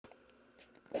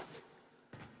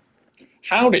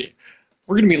Howdy.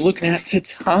 We're going to be looking at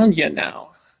Titania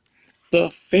now, the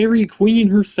fairy queen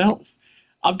herself.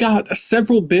 I've got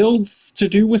several builds to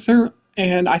do with her,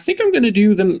 and I think I'm going to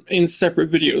do them in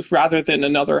separate videos rather than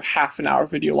another half-an-hour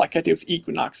video like I did with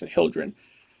Equinox and Hildren.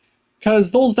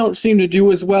 Because those don't seem to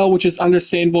do as well, which is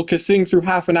understandable, because sitting through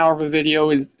half an hour of a video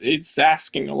it's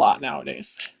asking a lot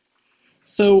nowadays.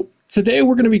 So today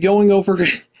we're going to be going over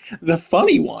the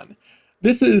funny one.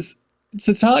 This is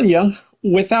Titania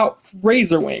without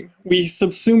Razor Wing. We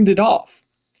subsumed it off.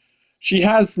 She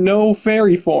has no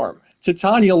fairy form.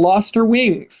 Titania lost her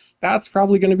wings. That's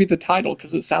probably going to be the title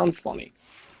because it sounds funny.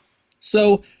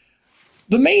 So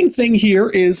the main thing here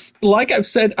is, like I've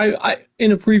said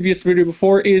in a previous video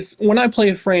before, is when I play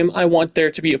a frame, I want there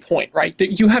to be a point, right?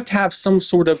 That you have to have some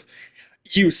sort of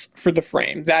use for the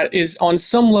frame that is on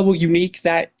some level unique,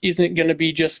 that isn't going to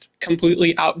be just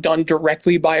completely outdone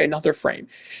directly by another frame.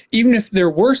 Even if they're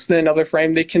worse than another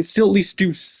frame, they can still at least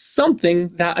do something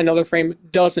that another frame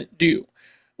doesn't do,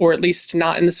 or at least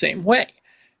not in the same way.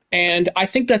 And I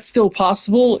think that's still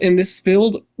possible in this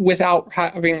build without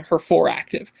having her 4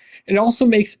 active. It also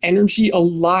makes energy a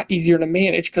lot easier to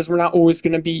manage because we're not always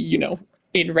going to be, you know,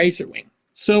 in Razor Wing.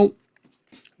 So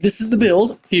this is the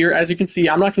build here. As you can see,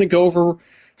 I'm not going to go over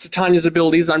Titania's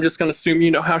abilities. I'm just going to assume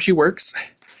you know how she works.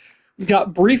 We've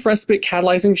got Brief Respite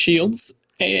catalyzing shields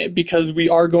because we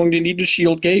are going to need a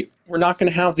shield gate. We're not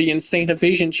going to have the insane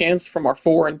evasion chance from our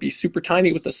 4 and be super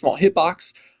tiny with a small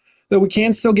hitbox. Though we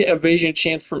can still get evasion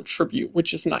chance from Tribute,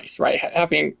 which is nice, right?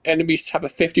 Having enemies have a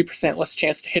 50% less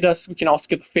chance to hit us. We can also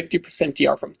get the 50%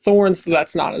 DR from Thorns, so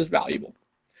that's not as valuable.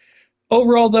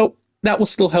 Overall, though, that will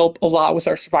still help a lot with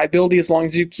our survivability as long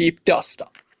as you keep Dust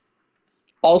up.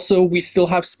 Also, we still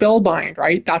have Spellbind,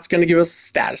 right? That's going to give us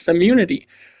status immunity,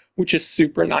 which is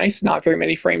super nice. Not very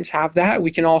many frames have that.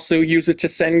 We can also use it to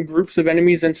send groups of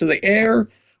enemies into the air.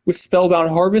 With Spellbound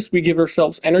Harvest, we give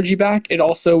ourselves energy back. It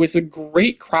also is a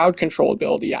great crowd control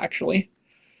ability, actually.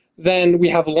 Then we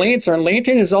have Lantern.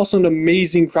 Lantern is also an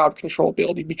amazing crowd control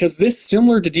ability because this,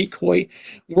 similar to Decoy,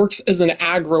 works as an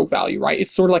aggro value, right?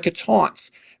 It's sort of like a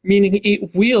taunt, meaning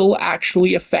it will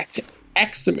actually affect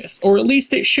Eximus, or at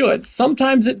least it should.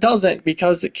 Sometimes it doesn't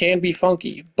because it can be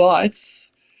funky, but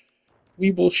we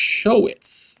will show it.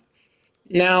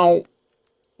 Now,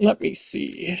 let me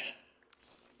see.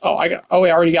 Oh, I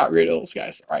already got rid of those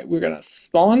guys. All right, we're gonna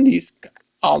spawn these.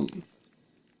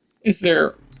 Is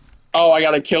there? Oh, I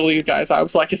gotta kill these guys. I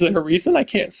was like, is there a reason I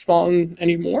can't spawn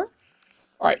anymore?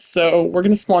 All right, so we're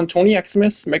gonna spawn 20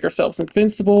 Eximus, make ourselves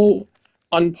invincible,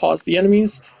 unpause the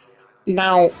enemies.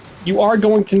 Now, you are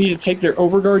going to need to take their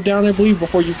overguard down, I believe,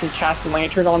 before you can cast a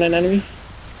lantern on an enemy.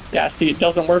 Yeah, see, it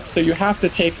doesn't work, so you have to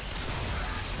take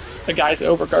the guy's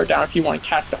overguard down if you want to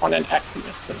cast it on an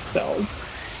Eximus themselves.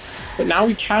 But now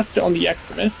we cast it on the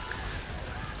Eximus,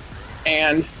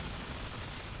 and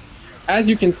as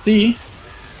you can see,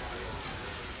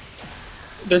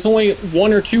 there's only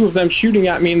 1 or 2 of them shooting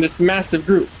at me in this massive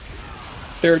group.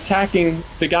 They're attacking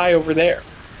the guy over there,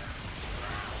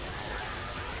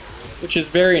 which is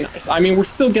very nice. I mean, we're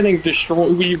still getting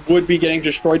destroyed. We would be getting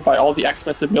destroyed by all the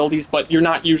Eximus abilities, but you're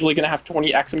not usually going to have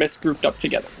 20 Eximus grouped up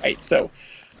together, right? So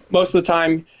most of the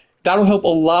time, that'll help a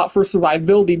lot for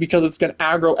survivability because it's going to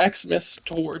aggro Eximus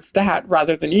towards that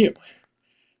rather than you.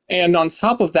 And on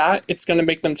top of that, it's going to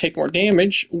make them take more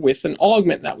damage with an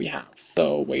augment that we have.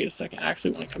 So wait a second, I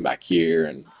actually want to come back here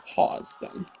and pause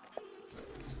them.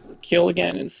 Kill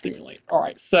again and stimulate.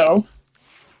 Alright, so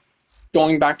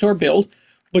going back to our build,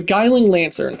 Beguiling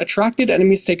Lantern. Attracted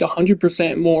enemies take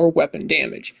 100% more weapon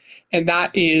damage. And that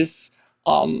is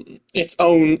its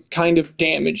own kind of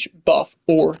damage buff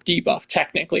or debuff,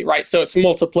 technically, right? So it's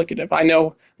multiplicative. I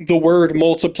know the word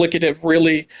multiplicative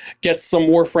really gets some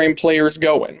Warframe players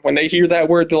going. When they hear that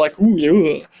word, they're like, ooh,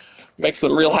 yeah, makes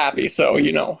them real happy. So,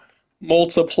 you know,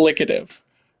 multiplicative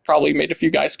probably made a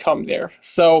few guys come there.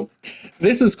 So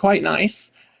this is quite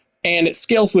nice, and it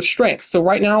scales with strength. So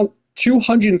right now,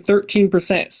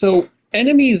 213%. So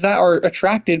enemies that are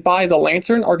attracted by the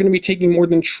lantern are going to be taking more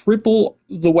than triple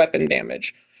the weapon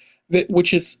damage,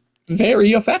 which is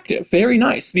very effective, very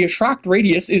nice. The attract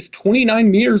radius is 29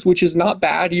 meters, which is not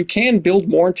bad. You can build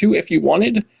more too if you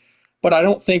wanted, but I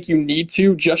don't think you need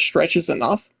to. Just stretches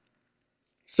enough.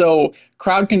 So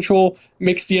crowd control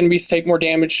makes the enemies take more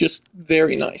damage, just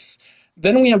very nice.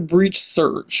 Then we have Breach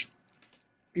Surge.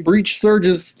 Breach Surge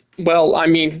is, well, I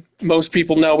mean, most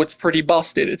people know it's pretty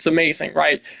busted. It's amazing,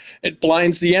 right? It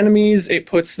blinds the enemies, it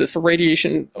puts this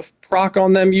radiation of proc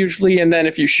on them usually, and then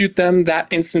if you shoot them, that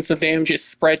instance of damage is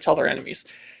spread to other enemies.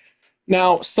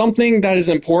 Now, something that is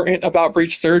important about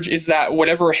Breach Surge is that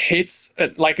whatever hits,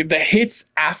 like the hits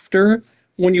after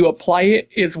when you apply it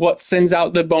is what sends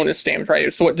out the bonus damage,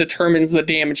 right? So it determines the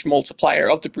damage multiplier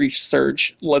of the Breach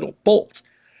Surge little bolt.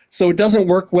 So it doesn't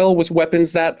work well with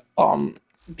weapons that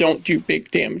don't do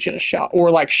big damage in a shot,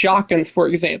 or like shotguns, for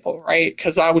example, right?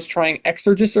 Because I was trying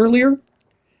Exorgist earlier,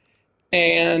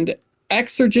 and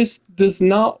Exorgist does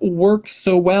not work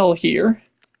so well here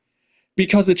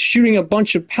because it's shooting a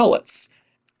bunch of pellets,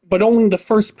 but only the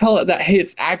first pellet that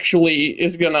hits actually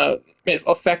is gonna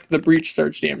affect the Breach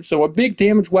Surge damage. So a big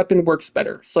damage weapon works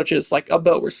better, such as like a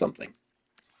bow or something.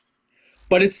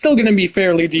 But it's still gonna be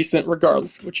fairly decent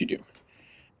regardless of what you do,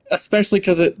 especially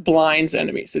because it blinds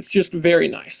enemies. It's just very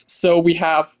nice. So we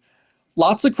have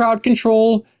lots of crowd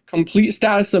control, complete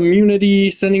status immunity,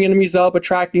 sending enemies up,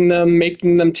 attracting them,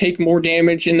 making them take more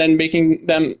damage, and then making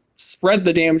them spread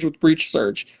the damage with Breach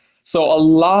Surge. So a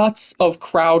lot of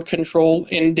crowd control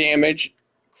and damage,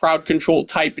 crowd control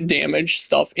type damage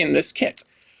stuff in this kit.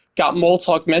 Got Molt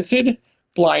Augmented,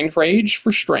 Blind Rage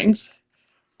for strength,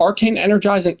 Arcane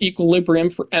Energize and Equilibrium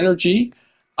for energy.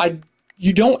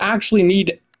 You don't actually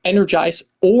need Energize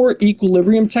or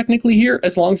Equilibrium technically here,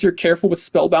 as long as you're careful with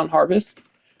Spellbound Harvest.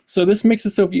 So this makes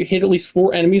it so if you hit at least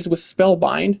 4 enemies with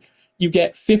Spellbind, you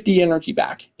get 50 energy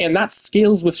back, and that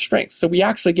scales with strength. So we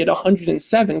actually get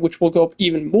 107, which will go up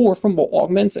even more from Molt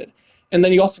Augmented. And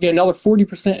then you also get another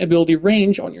 40% ability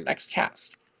range on your next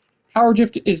cast. Power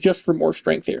Drift is just for more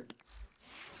strength here.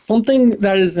 Something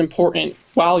that is important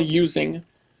while using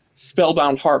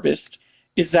Spellbound Harvest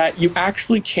is that you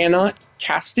actually cannot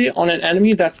cast it on an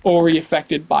enemy that's already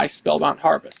affected by Spellbound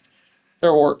Harvest.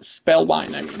 Or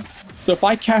Spellbind, I mean. So if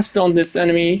I cast on this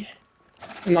enemy,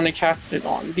 and then I cast it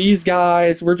on these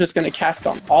guys, we're just going to cast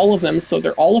on all of them so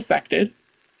they're all affected,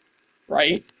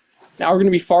 right? Now we're going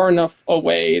to be far enough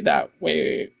away that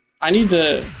way. I need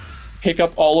to pick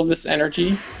up all of this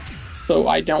energy so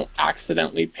I don't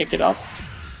accidentally pick it up.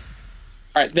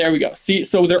 All right, there we go. See,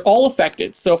 so they're all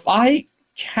affected. So if I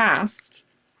cast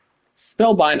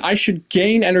Spellbind, I should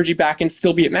gain energy back and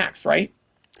still be at max, right?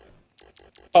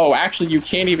 Oh, actually, you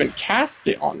can't even cast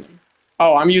it on them.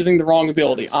 Oh, I'm using the wrong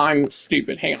ability. I'm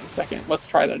stupid. Hang on a second. Let's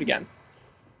try that again.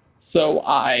 So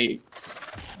I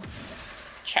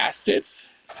cast it,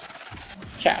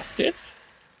 cast it,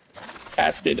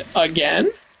 cast it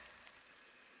again.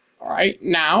 All right,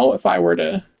 now if I were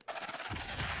to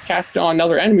cast it on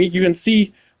another enemy, you can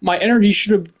see my energy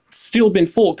should have still been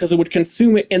full because it would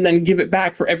consume it and then give it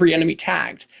back for every enemy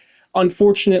tagged.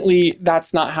 Unfortunately,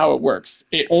 that's not how it works.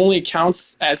 It only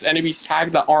counts as enemies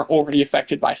tagged that aren't already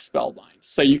affected by Spellbind.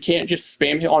 So you can't just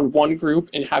spam it on one group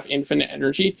and have infinite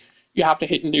energy. You have to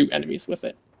hit new enemies with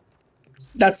it.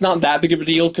 That's not that big of a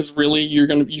deal because really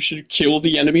you should kill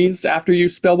the enemies after you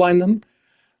Spellbind them,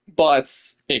 but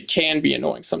it can be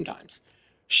annoying sometimes.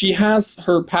 She has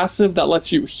her passive that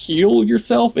lets you heal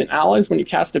yourself and allies when you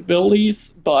cast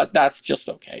abilities, but that's just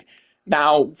okay.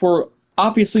 Now, we're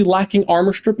obviously lacking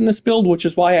armor strip in this build, which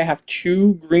is why I have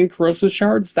 2 green corrosive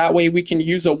shards. That way we can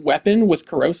use a weapon with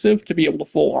corrosive to be able to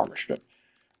full armor strip.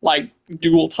 Like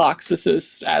dual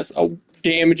toxicist as a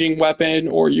damaging weapon,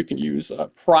 or you can use a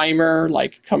primer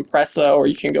like Compressa, or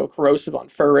you can go corrosive on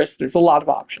Furris. There's a lot of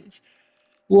options.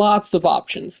 Lots of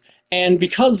options. And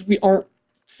because we aren't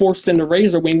forced into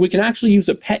Razorwing, we can actually use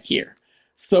a pet here.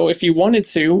 So if you wanted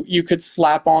to, you could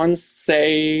slap on,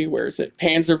 say, where is it?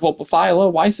 Panzer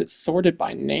Vulpaphyla. Why is it sorted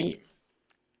by name?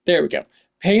 There we go.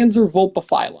 Panzer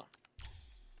Vulpaphyla.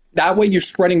 That way you're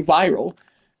spreading viral,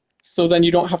 so then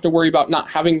you don't have to worry about not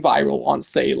having viral on,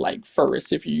 say, like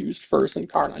Furris if you used Furris and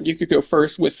Carnon. You could go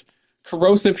first with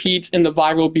corrosive heat and the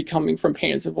viral be coming from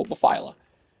Panzer Vulpaphyla.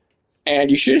 And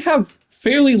you should have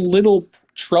fairly little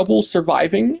trouble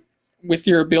surviving with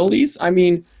your abilities. I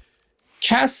mean,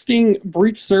 casting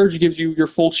Breach Surge gives you your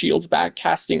full shields back.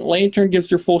 Casting Lantern gives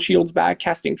your full shields back.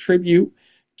 Casting Tribute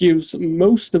gives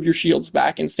most of your shields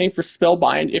back. And same for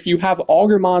Spellbind. If you have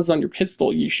Augur mods on your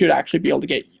pistol, you should actually be able to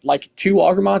get, like, 2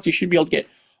 Augur mods. You should be able to get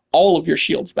all of your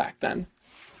shields back then.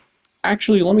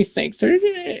 Actually, let me think.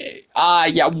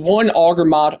 Yeah, 1 Augur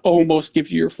mod almost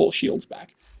gives you your full shields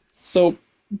back. So,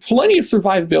 plenty of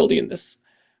survivability in this.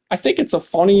 I think it's a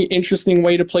funny, interesting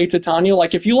way to play Titania.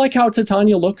 Like, if you like how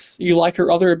Titania looks, you like her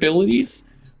other abilities,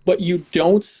 but you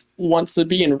don't want to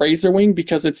be in Razorwing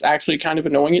because it's actually kind of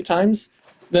annoying at times,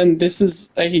 then this is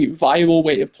a viable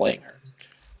way of playing her.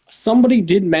 Somebody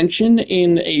did mention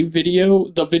in a video,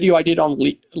 the video I did on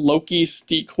Loki's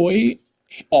Decoy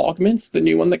Augments, the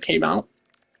new one that came out,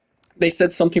 they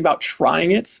said something about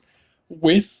trying it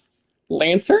with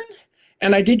Lantern,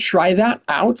 and I did try that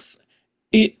out.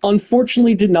 It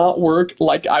unfortunately did not work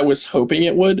like I was hoping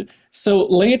it would. So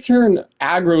Lantern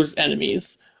aggroes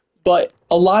enemies, but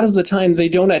a lot of the time they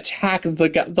don't attack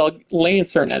the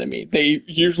lantern enemy. They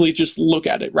usually just look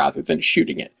at it rather than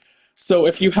shooting it. So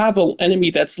if you have an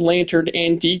enemy that's lanterned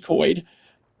and decoyed,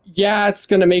 yeah, it's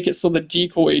going to make it so the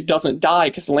decoy doesn't die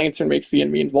because lantern makes the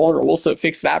enemy invulnerable, so it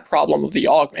fixes that problem of the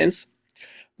augments.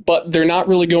 But they're not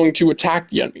really going to attack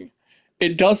the enemy.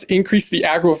 It does increase the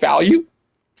aggro value,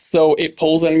 so it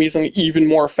pulls enemies in even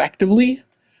more effectively,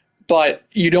 but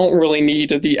you don't really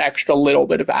need the extra little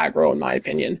bit of aggro, in my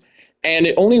opinion. And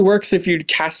it only works if you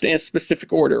cast it in a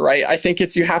specific order, right? I think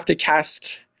it's you have to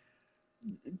cast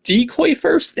decoy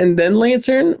first and then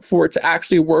lantern for it to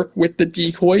actually work with the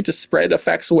decoy to spread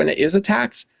effects when it is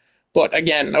attacked. But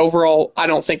again, overall, I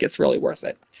don't think it's really worth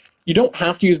it. You don't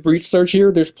have to use Breach Surge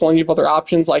here. There's plenty of other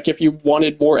options. Like if you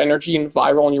wanted more energy and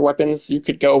viral in your weapons, you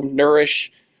could go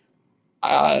Nourish.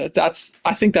 I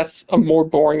think that's a more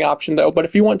boring option though. But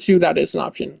if you want to, that is an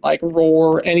option. Like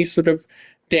Roar, any sort of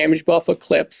damage buff,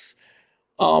 Eclipse.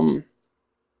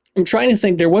 I'm trying to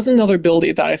think. There was another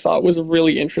ability that I thought was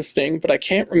really interesting, but I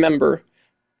can't remember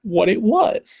what it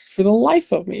was for the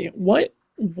life of me. What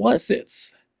was it?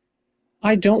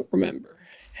 I don't remember.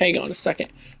 Hang on a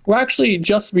second. Well, actually,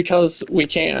 just because we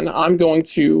can, I'm going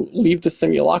to leave the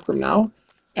simulacrum now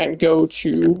and go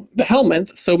to the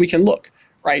helmet so we can look,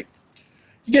 right?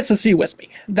 You get to see with me.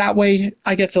 That way,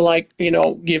 I get to, like, you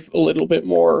know, give a little bit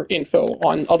more info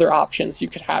on other options you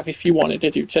could have if you wanted to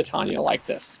do Titania like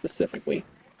this specifically.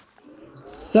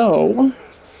 So,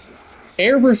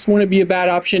 Airburst wouldn't be a bad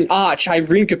option.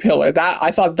 Chirene Capilla. I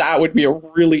thought that would be a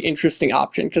really interesting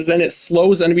option because then it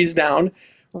slows enemies down,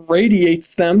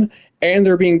 radiates them, and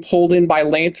they're being pulled in by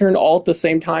Lantern all at the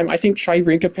same time. I think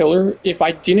Chirene Capilla, if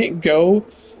I didn't go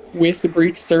with the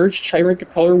Breach Surge, Chirene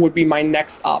Capilla would be my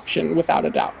next option without a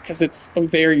doubt because it's a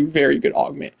very, very good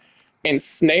augment. And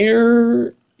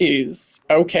Snare is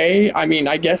okay. I mean,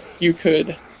 I guess you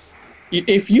could...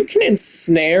 If you can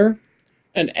ensnare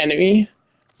an enemy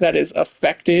that is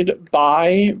affected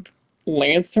by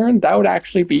Lantern, that would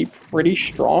actually be pretty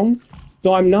strong,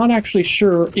 though I'm not actually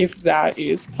sure if that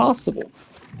is possible.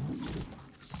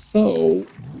 So,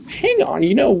 hang on,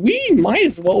 you know, we might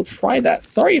as well try that.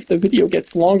 Sorry if the video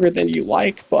gets longer than you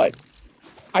like, but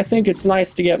I think it's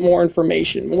nice to get more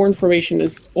information. More information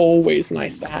is always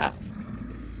nice to have.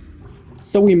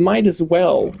 So we might as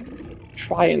well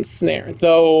try and snare,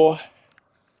 though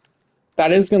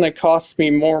that is going to cost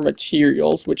me more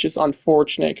materials, which is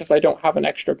unfortunate because I don't have an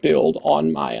extra build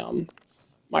on my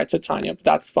my Titania, but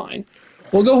that's fine.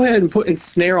 We'll go ahead and put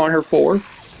ensnare on her 4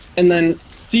 and then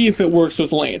see if it works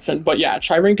with Lantern. But yeah,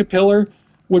 Chirene Capilla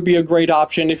would be a great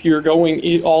option if you're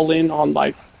going all in on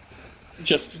like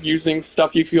just using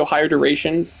stuff. You could go higher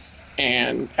duration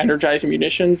and energizing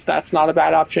munitions. That's not a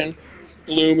bad option.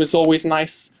 Gloom is always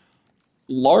nice.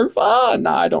 Larva?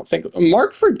 Nah, I don't think.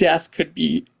 Mark for Death could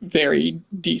be very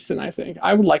decent, I think.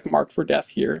 I would like Mark for Death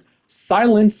here.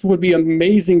 Silence would be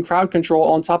amazing crowd control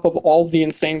on top of all the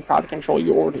insane crowd control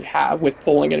you already have with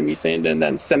pulling enemies in and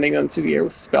then sending them to the air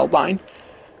with Spellbind.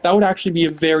 That would actually be a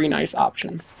very nice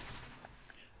option.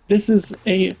 This is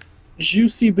a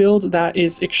juicy build that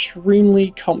is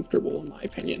extremely comfortable, in my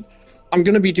opinion. I'm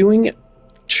going to be doing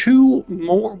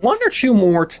one or two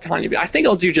more Titania builds. I think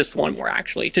I'll do just one more,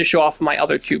 actually, to show off my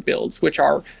other 2 builds, which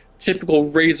are typical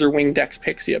Razor Wing Dex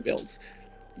Pixia builds.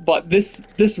 But this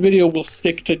video will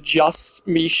stick to just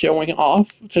me showing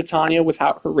off Titania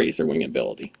without her Razor Wing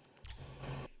ability.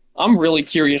 I'm really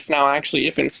curious now, actually,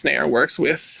 if Ensnare works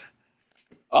with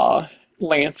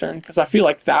Lantern, because I feel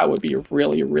like that would be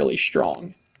really, really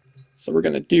strong. So we're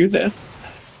going to do this.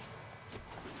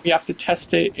 We have to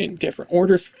test it in different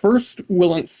orders. First,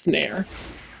 we'll ensnare,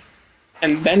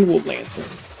 and then we'll lantern.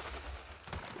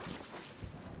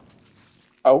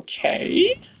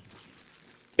 Okay.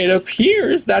 It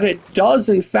appears that it does,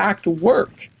 in fact,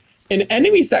 work. And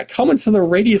enemies that come into the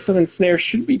radius of ensnare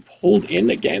should be pulled in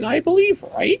again, I believe,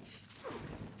 right?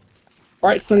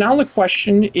 Alright, so now the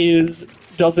question is,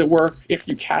 does it work if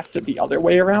you cast it the other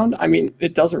way around? I mean,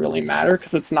 it doesn't really matter,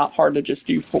 because it's not hard to just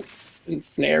do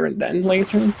ensnare and then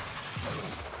lantern.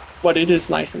 But it is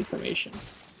nice information.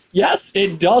 Yes,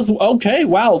 it does. Okay,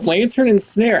 wow, lantern and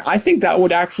snare. I think that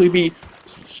would actually be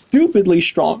stupidly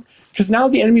strong. Because now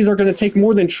the enemies are going to take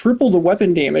more than triple the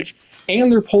weapon damage, and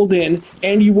they're pulled in,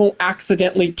 and you won't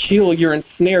accidentally kill your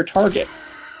ensnare target.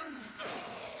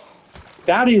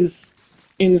 That is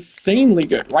insanely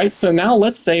good, right? So now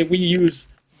let's say we use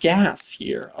gas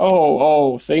here.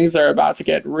 Oh, things are about to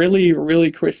get really, really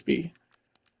crispy.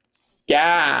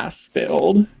 Gas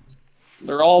build.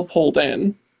 They're all pulled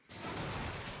in.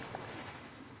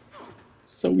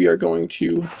 So we are going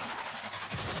to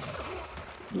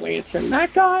lantern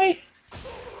that guy.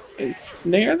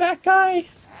 ensnare that guy.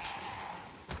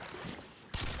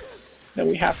 Then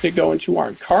we have to go into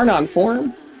our Incarnon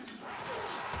form.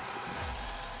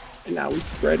 And now we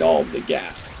spread all of the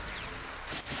gas.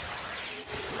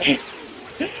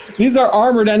 These are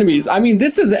armored enemies. I mean,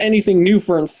 this isn't anything new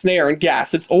for ensnare and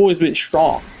gas. It's always been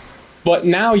strong. But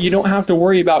now you don't have to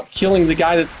worry about killing the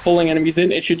guy that's pulling enemies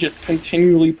in. It should just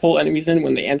continually pull enemies in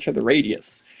when they enter the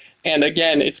radius. And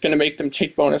again, it's going to make them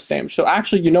take bonus damage. So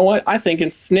actually, you know what? I think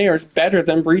ensnare is better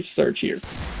than breach surge here.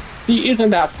 See, isn't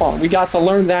that fun? We got to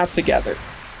learn that together.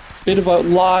 Bit of a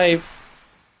live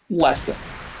lesson.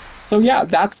 So yeah,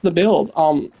 that's the build.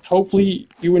 Hopefully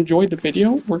you enjoyed the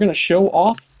video. We're going to show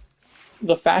off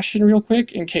the fashion real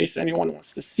quick in case anyone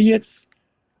wants to see it.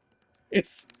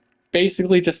 It's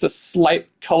basically just a slight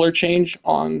color change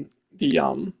on the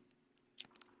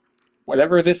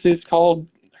whatever this is called,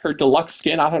 her deluxe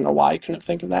skin. I don't know why I couldn't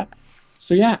think of that.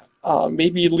 So yeah,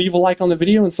 maybe leave a like on the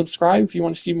video and subscribe if you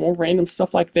want to see more random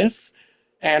stuff like this.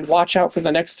 And watch out for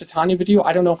the next Titania video.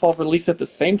 I don't know if I'll release it at the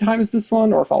same time as this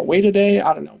one or if I'll wait a day.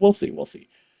 I don't know. We'll see. We'll see.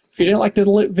 If you didn't like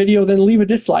the video, then leave a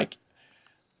dislike.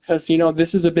 Because, you know,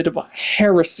 this is a bit of a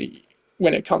heresy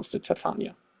when it comes to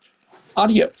Titania.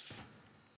 Adios.